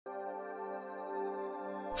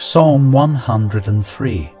Psalm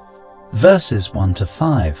 103, verses 1 to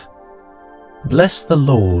 5. Bless the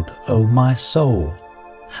Lord, O my soul,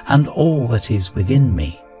 and all that is within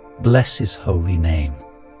me, bless his holy name.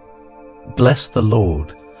 Bless the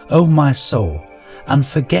Lord, O my soul, and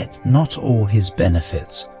forget not all his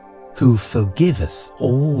benefits, who forgiveth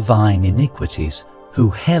all thine iniquities, who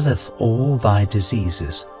healeth all thy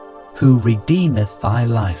diseases, who redeemeth thy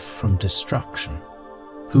life from destruction,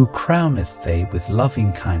 who crowneth thee with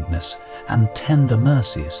loving kindness and tender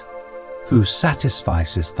mercies, who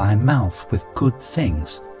satisfies thy mouth with good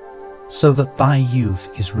things, so that thy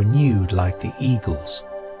youth is renewed like the eagles.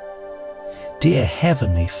 Dear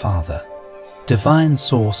Heavenly Father, divine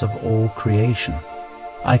source of all creation,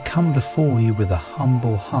 I come before you with a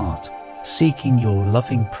humble heart, seeking your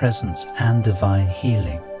loving presence and divine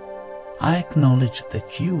healing. I acknowledge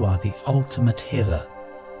that you are the ultimate healer,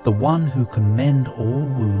 the one who can mend all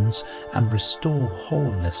wounds and restore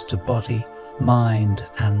wholeness to body, mind,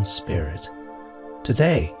 and spirit.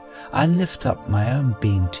 Today, I lift up my own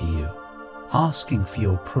being to you, asking for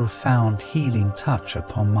your profound healing touch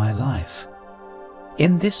upon my life.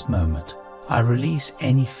 In this moment, I release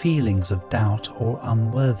any feelings of doubt or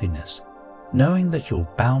unworthiness, knowing that your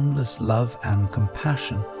boundless love and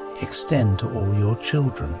compassion extend to all your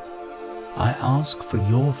children. I ask for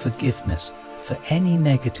your forgiveness for any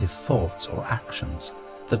negative thoughts or actions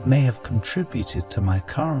that may have contributed to my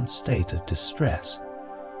current state of distress.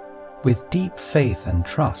 With deep faith and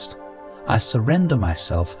trust, I surrender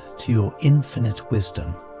myself to your infinite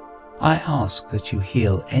wisdom. I ask that you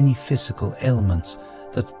heal any physical ailments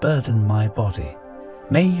that burden my body.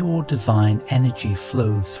 May your divine energy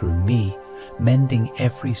flow through me, mending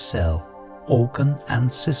every cell, organ,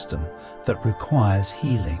 and system that requires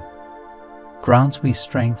healing. Grant me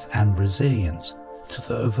strength and resilience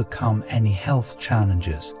to overcome any health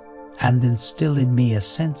challenges, and instill in me a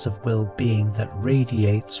sense of well-being that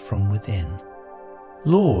radiates from within.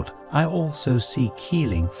 Lord, I also seek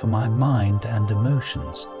healing for my mind and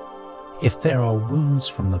emotions. If there are wounds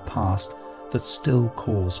from the past that still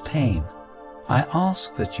cause pain, I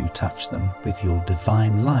ask that you touch them with your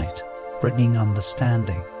divine light, bringing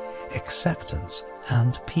understanding, acceptance,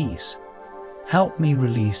 and peace. Help me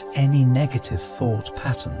release any negative thought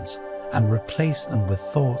patterns and replace them with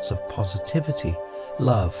thoughts of positivity,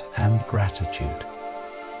 love, and gratitude.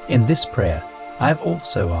 In this prayer, I have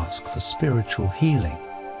also asked for spiritual healing.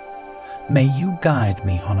 May you guide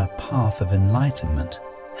me on a path of enlightenment,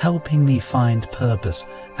 helping me find purpose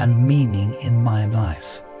and meaning in my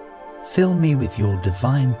life. Fill me with your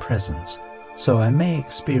divine presence, so I may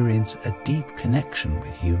experience a deep connection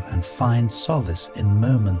with you and find solace in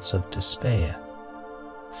moments of despair.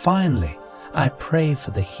 Finally, I pray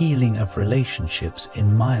for the healing of relationships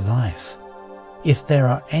in my life. If there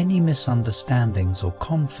are any misunderstandings or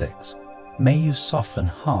conflicts, may you soften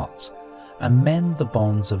hearts and mend the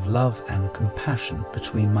bonds of love and compassion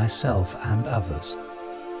between myself and others.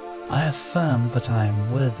 I affirm that I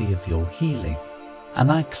am worthy of your healing,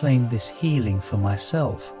 and I claim this healing for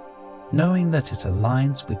myself, knowing that it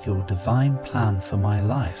aligns with your divine plan for my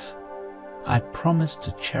life. I promise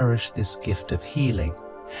to cherish this gift of healing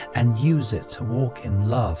and use it to walk in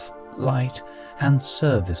love, light, and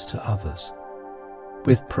service to others.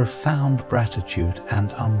 With profound gratitude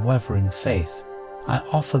and unwavering faith, I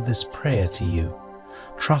offer this prayer to you,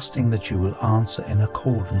 trusting that you will answer in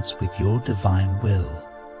accordance with your divine will.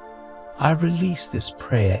 I release this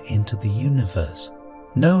prayer into the universe,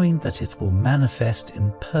 knowing that it will manifest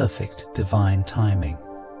in perfect divine timing.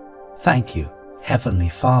 Thank you, Heavenly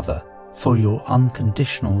Father, for your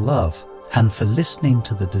unconditional love and for listening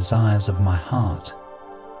to the desires of my heart.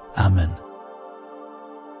 Amen.